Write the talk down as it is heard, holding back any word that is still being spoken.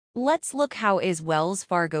Let's look how is Wells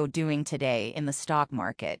Fargo doing today in the stock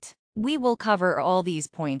market. We will cover all these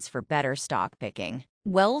points for better stock picking.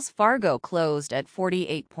 Wells Fargo closed at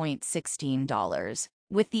 $48.16,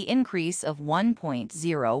 with the increase of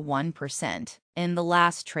 1.01% in the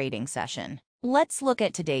last trading session. Let's look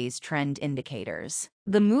at today's trend indicators.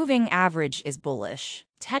 The moving average is bullish,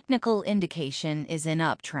 technical indication is in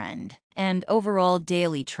uptrend, and overall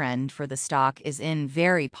daily trend for the stock is in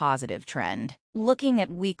very positive trend. Looking at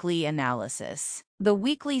weekly analysis, the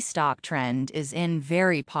weekly stock trend is in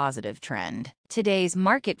very positive trend. Today's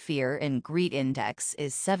market fear and greed index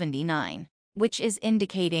is 79, which is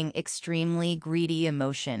indicating extremely greedy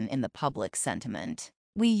emotion in the public sentiment.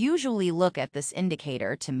 We usually look at this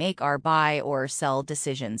indicator to make our buy or sell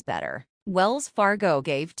decisions better. Wells Fargo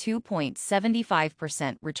gave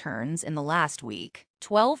 2.75% returns in the last week,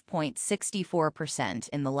 12.64%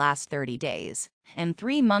 in the last 30 days, and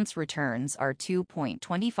 3 months returns are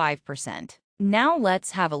 2.25%. Now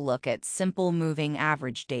let's have a look at simple moving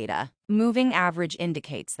average data. Moving average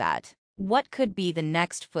indicates that what could be the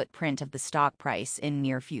next footprint of the stock price in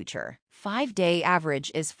near future. 5-day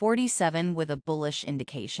average is 47 with a bullish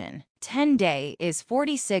indication. 10-day is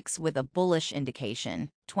 46 with a bullish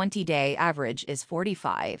indication. 20-day average is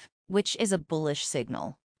 45, which is a bullish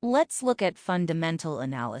signal. Let's look at fundamental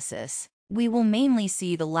analysis. We will mainly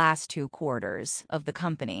see the last 2 quarters of the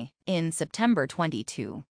company. In September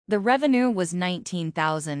 22, the revenue was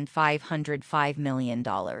 $19,505 million.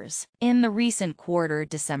 In the recent quarter,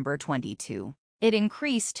 December 22, it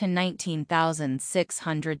increased to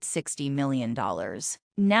 $19,660 million.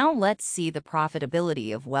 Now let's see the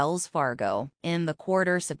profitability of Wells Fargo. In the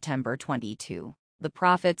quarter September 22, the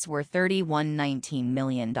profits were $31.19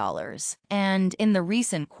 million. And in the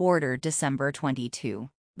recent quarter December 22,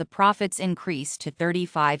 the profits increased to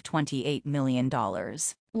 $35.28 million.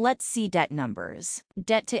 Let's see debt numbers.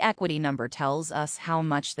 Debt to equity number tells us how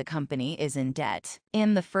much the company is in debt.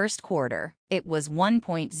 In the first quarter, it was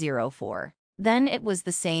 1.04. Then it was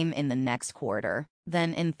the same in the next quarter.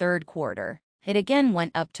 Then in third quarter, it again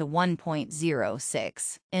went up to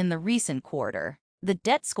 1.06. In the recent quarter, the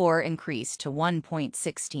debt score increased to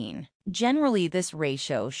 1.16. Generally, this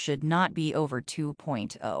ratio should not be over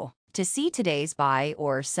 2.0. To see today's buy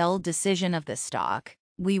or sell decision of the stock,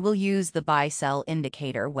 we will use the buy-sell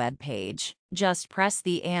indicator web page. Just press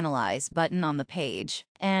the Analyze button on the page,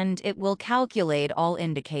 and it will calculate all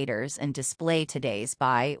indicators and display today's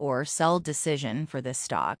buy or sell decision for this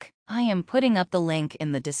stock. I am putting up the link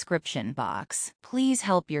in the description box. Please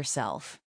help yourself.